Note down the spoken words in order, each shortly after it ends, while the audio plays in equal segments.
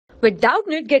With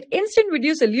Doubtnut, get instant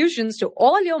video solutions to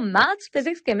all your maths,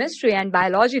 physics, chemistry, and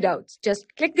biology doubts. Just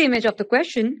click the image of the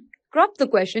question, crop the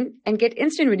question, and get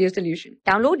instant video solution.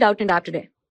 Download Doubtnut app today.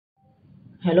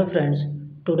 Hello friends,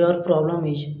 today our problem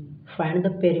is find the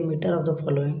perimeter of the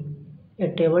following. A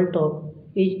tabletop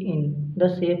is in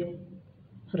the shape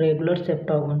regular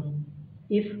septagon.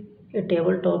 If a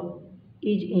tabletop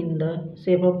is in the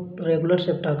shape of regular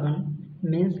septagon,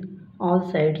 means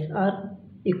all sides are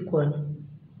equal.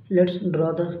 Let's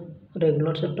draw the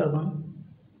regular septagon.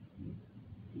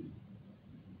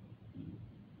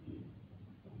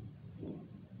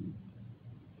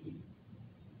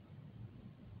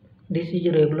 This is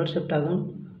a regular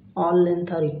septagon. All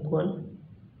lengths are equal,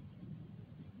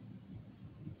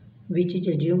 which is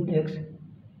assume x.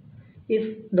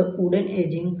 If the wooden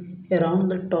edging around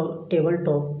the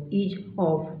tabletop is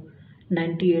of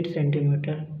 98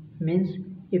 centimeter, means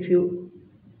if you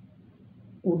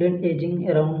wooden edging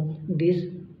around this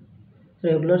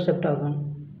regular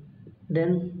septagon,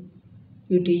 then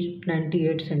it is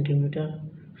 98 centimeter.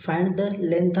 Find the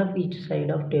length of each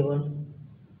side of table.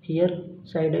 Here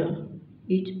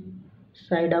each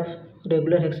side of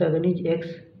regular hexagon is x.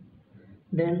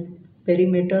 Then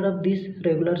perimeter of this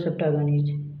regular septagon is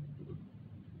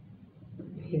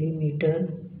perimeter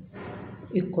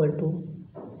equal to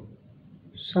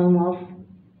sum of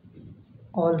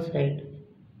all side.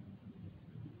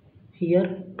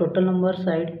 Here total number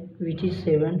side, which is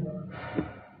 7.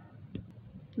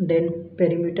 Then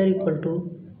perimeter equal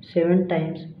to 7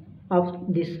 times of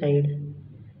this side,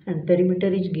 and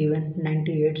perimeter is given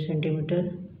 98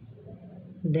 centimeter.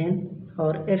 Then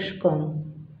our x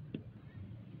come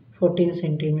 14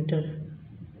 centimeter.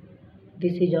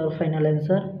 This is our final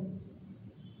answer.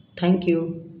 Thank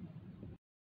you.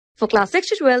 For class 6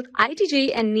 to 12, IIT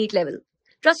JEE and NEET level.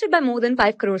 Trusted by more than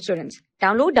 5 crore students.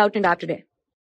 Download Doubtnut app today.